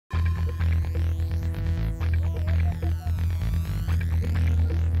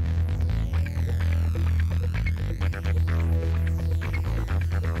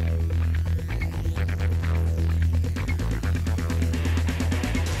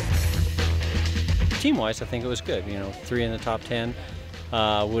team-wise, I think it was good. You know, 3 in the top 10.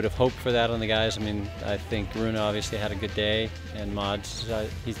 Would have hoped for that on the guys. I mean, I think Rune obviously had a good day, and Mods,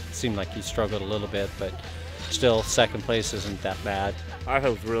 he seemed like he struggled a little bit, but still, second place isn't that bad. I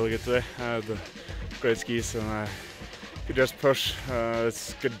felt really good today. I had great skis, and I could just push.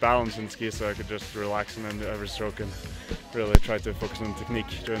 It's good balance in skis, so I could just relax and end every stroke and really try to focus on technique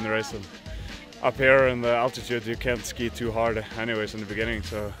during the race. And up here in the altitude, you can't ski too hard anyways in the beginning,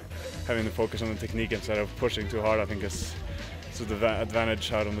 so having to focus on the technique instead of pushing too hard, I think is the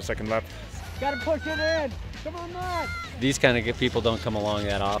advantage out on the second lap. Gotta push it in! Come on, Matt! These kind of people don't come along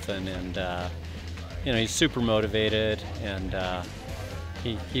that often, and you know, he's super motivated, and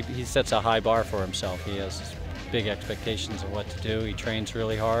he sets a high bar for himself. He has big expectations of what to do. He trains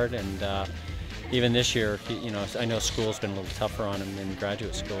really hard, and even this year, you know, I know school's been a little tougher on him in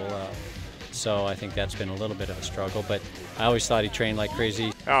graduate school, so I think that's been a little bit of a struggle. But I always thought he trained like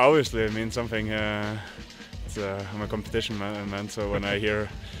crazy. Obviously, it means something. I'm a competition man, so when I hear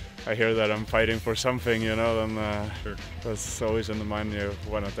that I'm fighting for something, you know, then that's always in the mind. You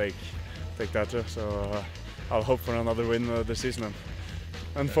want to take that too. So I'll hope for another win this season.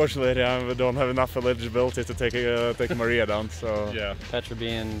 Unfortunately, I don't have enough eligibility to take Maria down. So yeah, Petra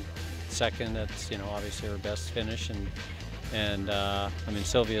being second, that's, you know, obviously her best finish, and I mean,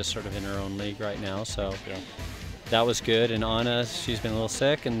 Sylvia's sort of in her own league right now, so yeah, that was good. And Anna, she's been a little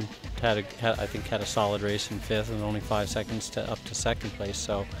sick and I think had a solid race in 5th and only 5 seconds up to 2nd place,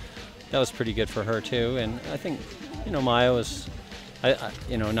 so that was pretty good for her too. And I think, you know, Maya was,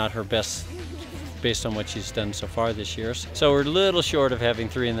 you know, not her best based on what she's done so far this year. So we're a little short of having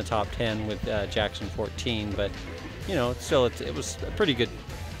 3 in the top 10 with Jackson 14, but you know, still it was a pretty good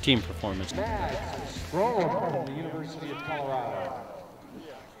team performance. Matt from the University of Colorado.